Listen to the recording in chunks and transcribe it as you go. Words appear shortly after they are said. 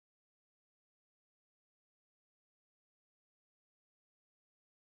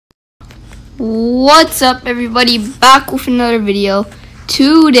What's up, everybody? Back with another video.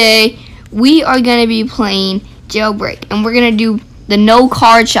 Today we are going to be playing Jailbreak, and we're going to do the no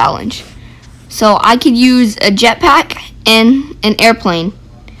car challenge. So I could use a jetpack and an airplane,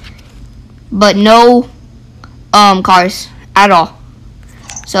 but no cars at all.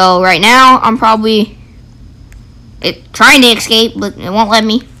 So right now I'm probably trying to escape, but it won't let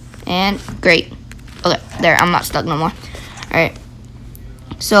me. And great. Okay, there, I'm not stuck no more. Alright,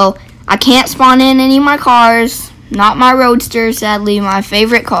 so I can't spawn in any of my cars. Not my Roadster, sadly, my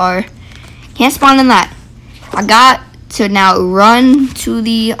favorite car. Can't spawn in that. I got to now run to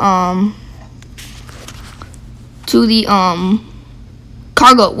the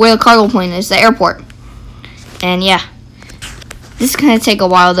cargo, where the cargo plane is, the airport. And yeah, this is gonna take a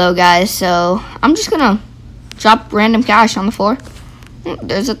while though, guys, so I'm just gonna drop random cash on the floor.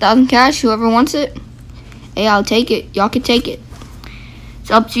 There's 1,000 cash, whoever wants it. Hey, I'll take it. Y'all can take it. It's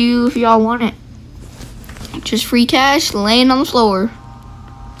up to you if y'all want it. Just free cash laying on the floor.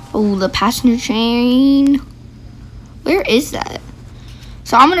 Oh, the passenger train. Where is that?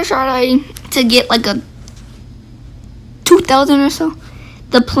 So I'm gonna try to get like a 2,000 or so.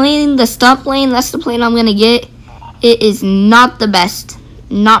 The plane, the stunt plane, that's the plane I'm gonna get. It is not the best.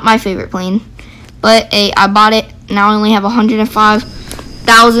 Not my favorite plane. But hey, I bought it. Now I only have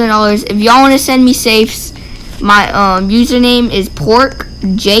 $105,000. If y'all want to send me safes, my username is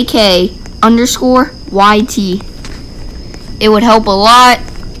porkjk_YT. It would help a lot.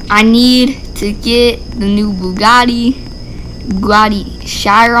 I need to get the new Bugatti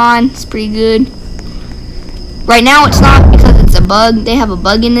Chiron. It's pretty good. Right now it's not because it's a bug. They have a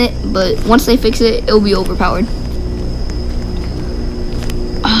bug in it, but once they fix it, it'll be overpowered.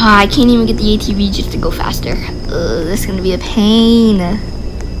 I can't even get the ATV just to go faster. This is gonna be a pain.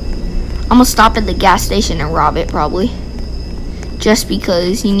 I'm gonna stop at the gas station and rob it probably, just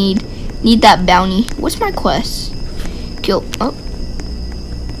because you need that bounty. What's my quest? Kill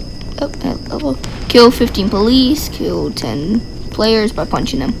kill 15 police, kill 10 players by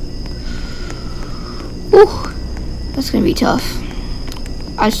punching them. Ooh, that's gonna be tough.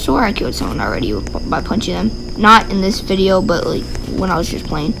 I swear I killed someone already by punching them. Not in this video, but like when I was just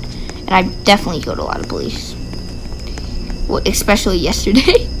playing. And I definitely killed a lot of police. Well, especially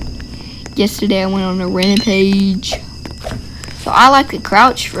yesterday. Yesterday I went on a rampage. So I like to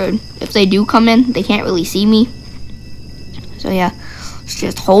crouch for if they do come in, they can't really see me. So yeah, let's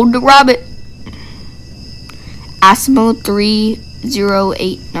just hold to rob it. Asimo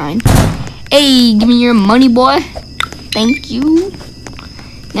 3089. Hey, give me your money, boy. Thank you.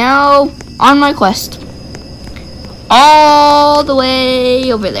 Now on my quest. All the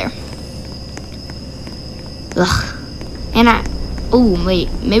way over there. Ugh. And oh wait,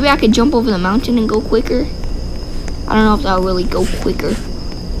 maybe I could jump over the mountain and go quicker. I don't know if that'll really go quicker.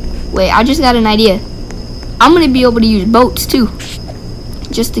 Wait, I just got an idea. I'm gonna be able to use boats too,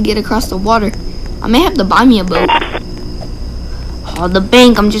 just to get across the water. I may have to buy me a boat. Oh, the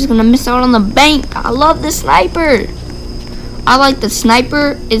bank, I'm just gonna miss out on the bank. I love the sniper. I like the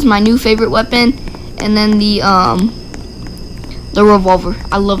sniper, is my new favorite weapon. And then the revolver.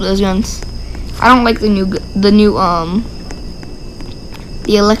 I love those guns. I don't like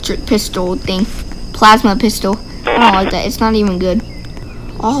the electric pistol thing, plasma pistol. I don't like that. It's not even good.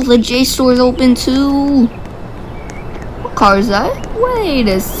 Oh, the J store's open too. What car is that? Wait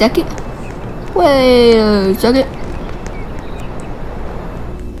a second.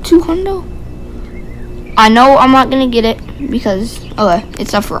 200. I know I'm not gonna get it because okay,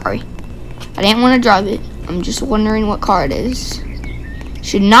 it's a Ferrari. I didn't want to drive it. I'm just wondering what car it is.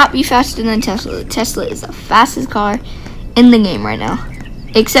 Should not be faster than Tesla. Tesla is the fastest car in the game right now.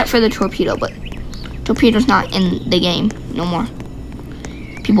 Except for the torpedo, but torpedo's not in the game no more.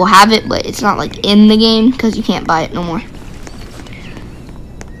 People have it, but it's not like in the game because you can't buy it no more.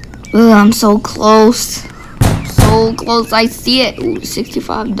 Ugh, I'm so close. So close, I see it. Ooh,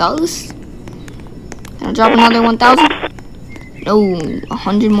 $65. Can I drop another 1,000? No,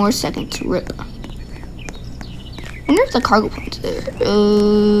 100 more seconds. Rip. I wonder if the cargo plane's there.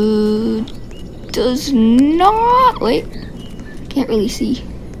 Does not. Wait. Can't really see.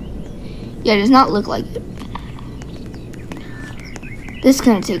 Yeah, it does not look like it. This is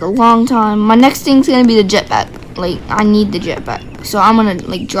gonna take a long time. My next thing's gonna be the jetpack. Like, I need the jetpack. So I'm gonna,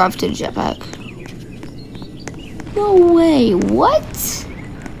 like, drive to the jetpack. No way. What?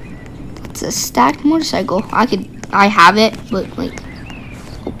 It's a stacked motorcycle. I have it, but like,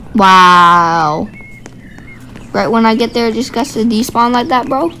 wow. Right when I get there, it just got to despawn like that,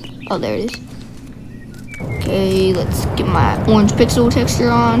 bro. Oh, there it is. Okay, let's get my orange pixel texture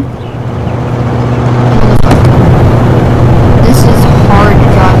on. This is hard to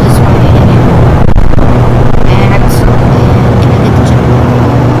drive this way.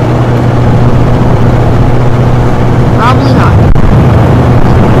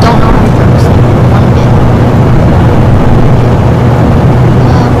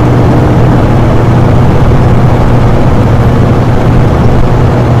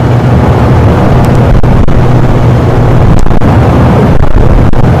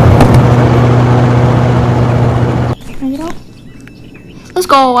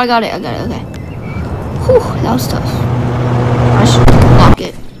 go. I got it. Okay. Whew, that was tough. I should lock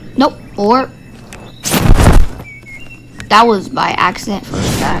it. Nope. Or that was by accident for a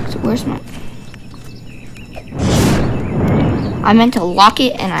fact. Where's my... I meant to lock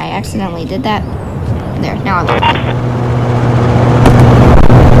it and I accidentally did that. There, now I locked it.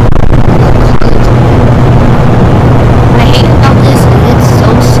 What I hate about this is it's so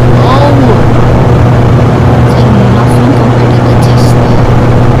slow. It's like nothing compared to the test slow.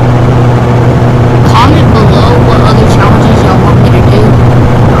 Comment below what other challenges y'all want me to do.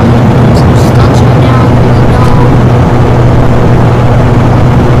 I'm doing some stunts right now.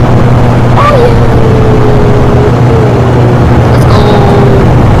 Oh yeah. Let's go.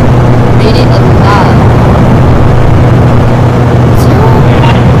 Made it alive.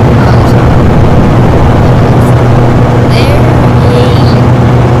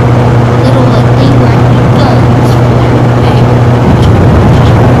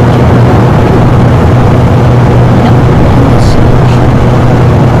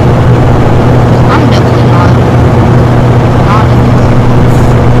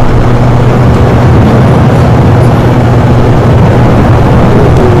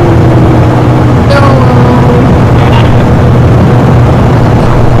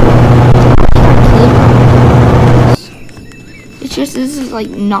 This is like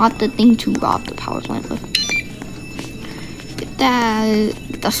not the thing to rob the power plant with. Get that,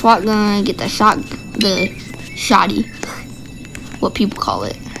 get the SWAT gun, get the shotty, what people call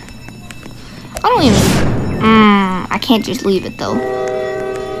it. I don't even, I can't just leave it though,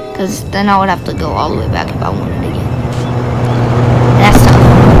 because then I would have to go all the way back if I wanted it again. That's tough.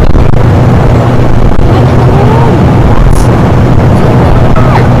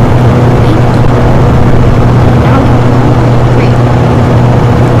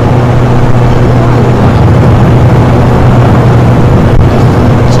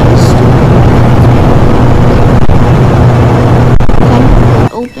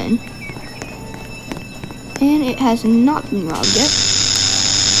 And it has not been robbed yet.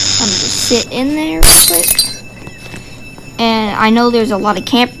 I'm gonna just sit in there real quick. And I know there's a lot of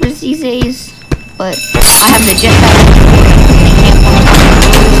campers these days, but I have the jetpack.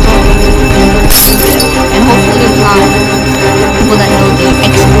 And hopefully there's not people that know the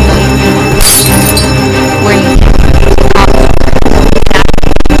exploit where you can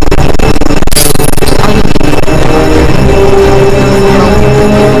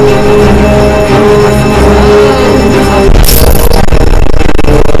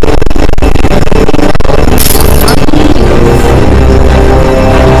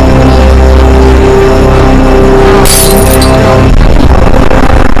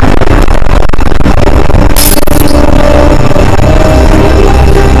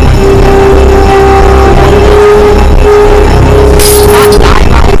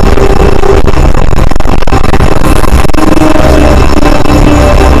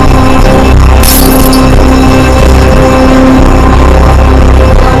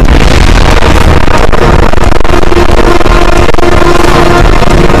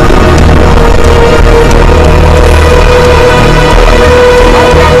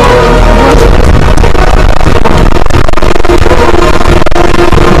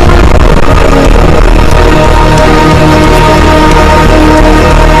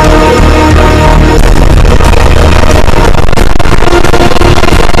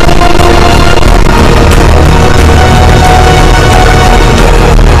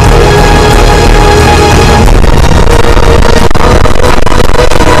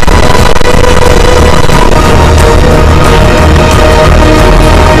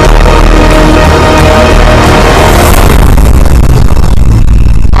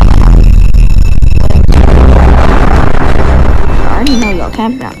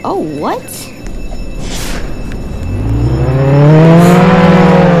campground. Oh, what?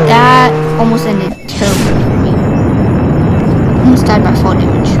 That almost ended terribly for me. Almost died by fall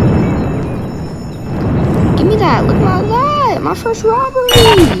damage. Give me that. Look at that. My first robbery.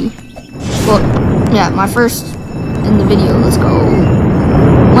 Well, yeah, my first in the video. Let's go.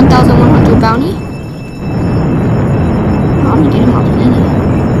 1,100 bounty. I'm getting my plane.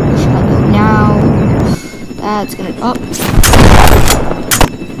 Where should I go now? That's gonna up.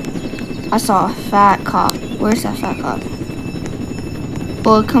 I saw a fat cop. Where's that fat cop?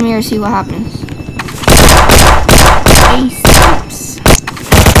 Well, come here and see what happens. Hey, steps.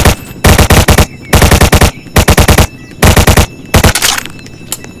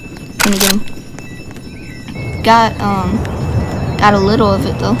 Gonna get him. Got a little of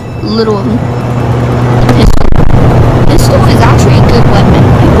it though. A little of him. Pistol is actually a good weapon.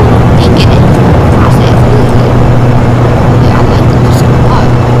 People think it is. I say it's really good. Yeah, I like the pistol a lot.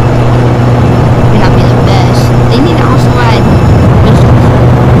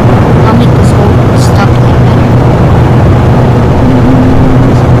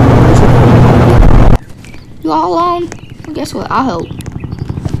 you all alone? Well, guess what? I'll help.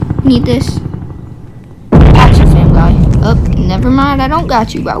 Need this? Got you, fam guy. Oh, never mind. I don't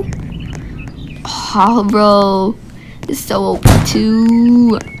got you, bro. Oh, bro. It's so OP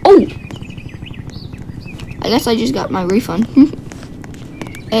too. Oh! I guess I just got my refund.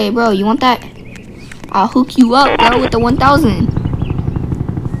 Hey, bro, you want that? I'll hook you up, bro, with the 1,000.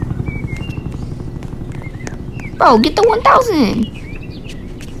 Bro, get the 1,000.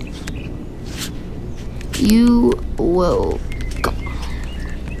 You will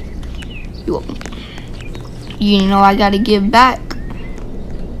go. You know I gotta give back.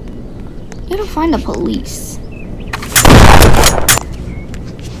 You gotta find the police.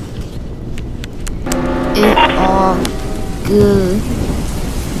 It's all good.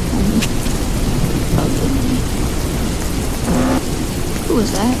 Who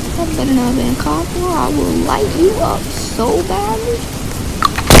is that? That better not have been a cop, or I will light you up so badly.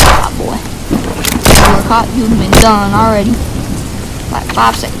 Ah, boy. If I were caught, you'd have been done already. Like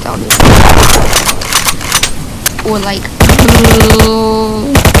 5 seconds, I'll do it. Or like,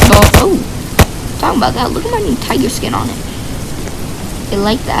 oh, talking about that. Look at my new tiger skin on it. They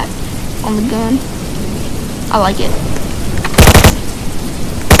like that on the gun. I like it.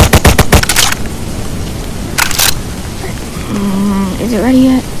 Is it ready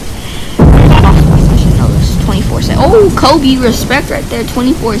yet? I should know this. 24 seconds. Oh, Kobe, respect right there.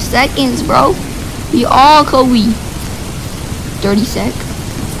 24 seconds, bro. We all Kobe. 30 sec.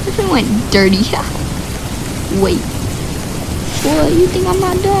 It went dirty. Wait. Boy, you think I'm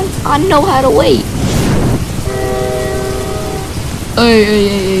not done? I know how to wait.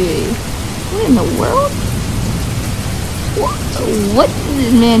 Hey. What in the world? What did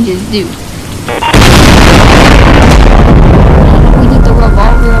this man just do? We get the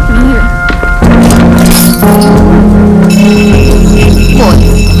revolver up in here. Boy,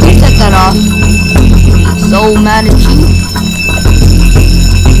 who set that off? I'm so mad at you.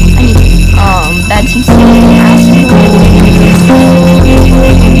 I need bad teeth skin.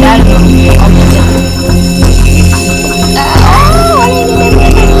 That I'll get it.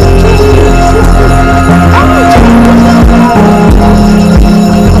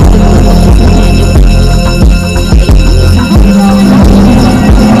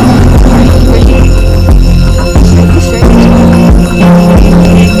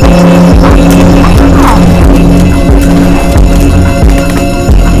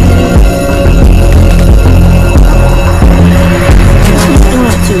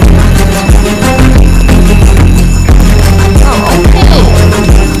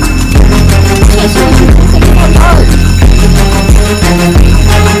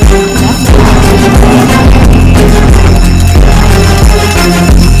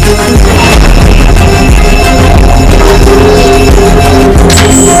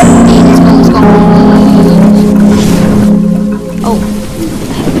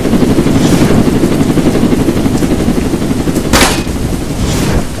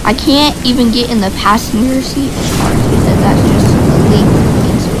 I can't even get in the passenger seat of cars because that's just legal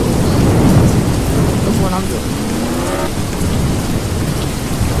against the rules of what I'm doing.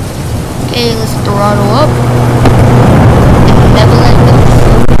 Okay, let's throttle up. Never let go.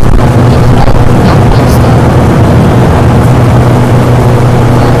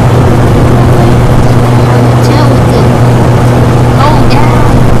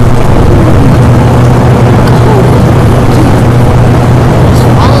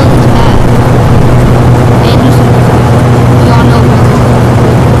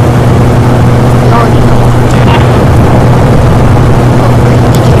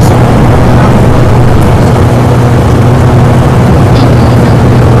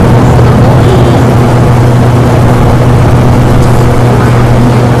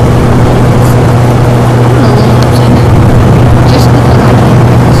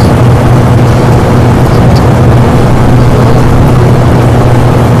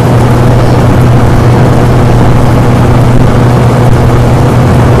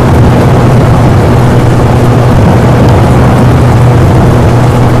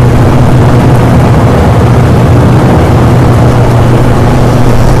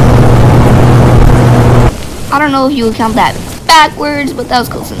 I don't know if you would count that backwards, but that was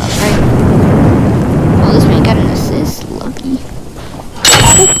close enough, right? Oh, this man got an assist. Lucky.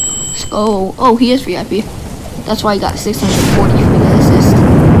 Let's go. Oh, he is VIP. That's why he got 640 for the assist.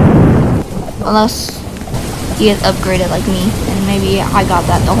 Unless he is upgraded like me, and maybe I got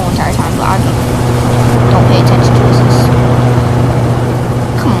that the whole entire time, but I don't pay attention to assists.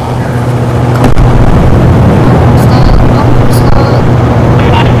 Come on.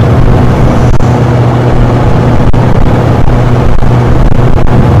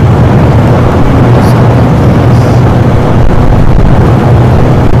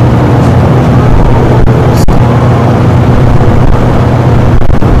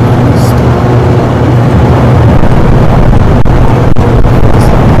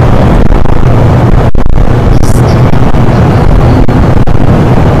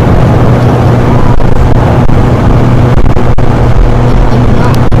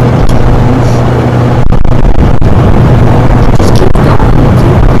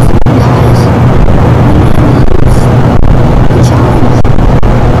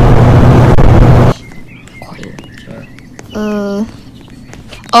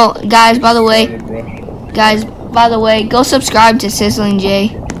 Oh, guys, by the way, go subscribe to Sizzling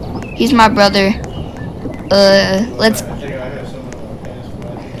J. He's my brother. Let's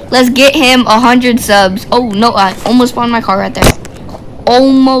get him 100 subs. Oh no, I almost spawned my car right there.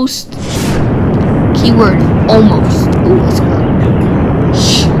 Almost. Keyword almost. Ooh, let's go.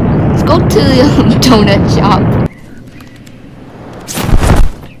 Shh. Let's go to the donut shop.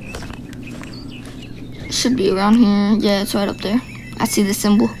 Should be around here. Yeah, it's right up there. I see the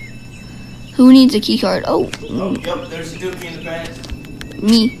symbol. Who needs a key card? Oh. Yep, there's a dookie in the back.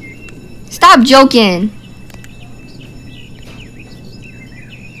 Me. Stop joking.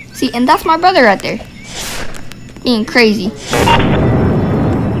 See, and that's my brother right there. Being crazy.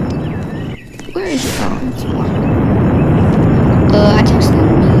 Where is it? Oh, it's more. I texted him.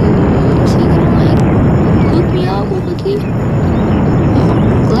 Is he gonna like hook me up with a key?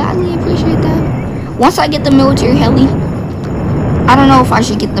 Yeah, gladly appreciate that. Once I get the military heli, I don't know if I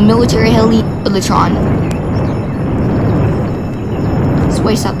should get the military heli or the Tron. Let's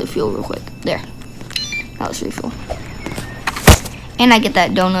waste out the fuel real quick. There. Now let's refill. And I get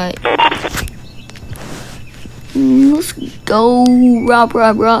that donut. Let's go. Rob.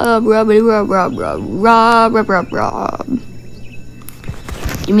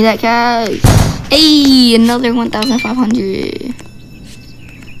 Give me that cash. Hey, another 1,500.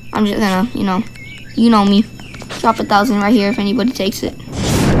 I'm just gonna, you know me. Drop 1,000 right here if anybody takes it.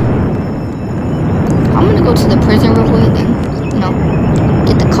 I'm gonna go to the prison real quick and,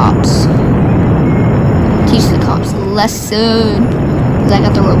 get the cops. Teach the cops a lesson. Cause I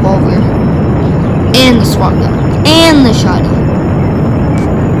got the revolver. And the SWAT gun. And the shotty.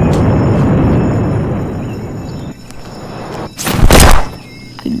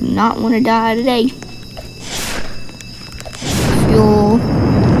 I do not want to die today. Fuel.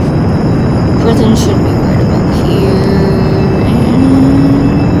 Prison should be right about here.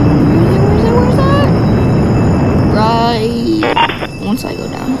 Where's that? Right. Once I go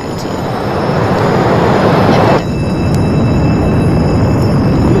down, I can see it. Yeah, right there.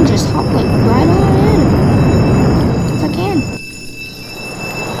 I'm gonna just hop like right on in. If I can.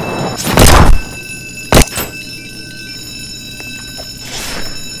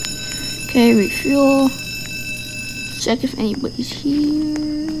 Okay, refuel. Check if anybody's here.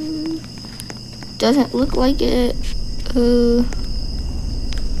 Doesn't look like it.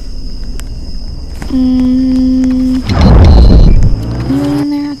 Anyone in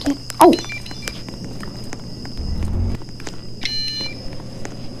there? I can't. Oh!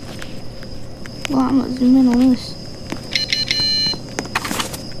 Well, I'm gonna zoom in on this.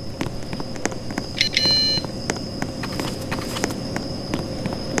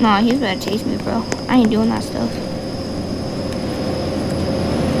 Nah, he's about to chase me, bro. I ain't doing that stuff.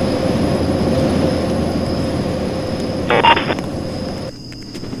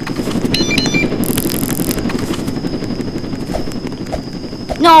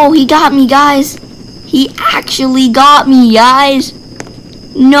 No, he got me, guys. He actually got me, guys.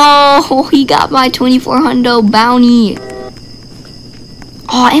 No, he got my 2400 bounty.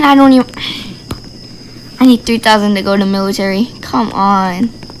 Oh, and I don't even... I need 3,000 to go to military. Come on.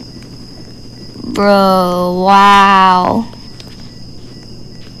 Bro, wow.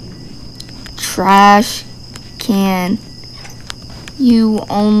 Trash can. You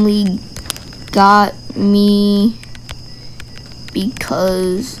only got me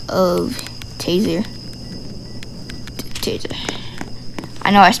because of taser. Taser.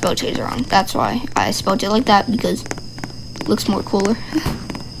 I know I spelled taser wrong. That's why I spelled it like that, because it looks more cooler.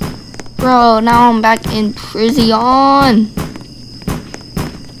 Bro, now I'm back in prison.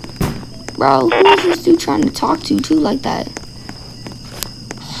 Bro, who is this dude trying to talk to too like that?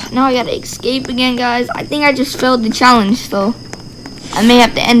 Now I gotta escape again, guys. I think I just failed the challenge, so I may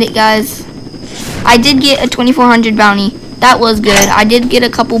have to end it, guys. I did get a 2400 bounty. That was good. I did get a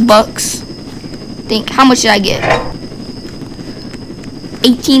couple bucks. How much did I get?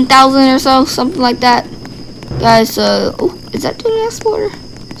 18,000 or so, something like that. Guys, oh, is that doing an exporter?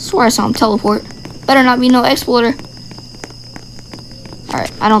 I swear I saw him teleport. Better not be no exporter.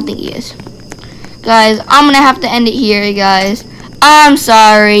 Alright, I don't think he is. Guys, I'm gonna have to end it here, guys. I'm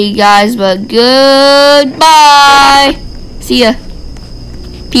sorry, guys, but goodbye. See ya.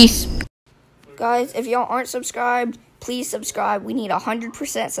 Peace. Guys, if y'all aren't subscribed, please subscribe. We need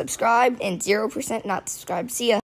 100% subscribed and 0% not subscribed. See ya.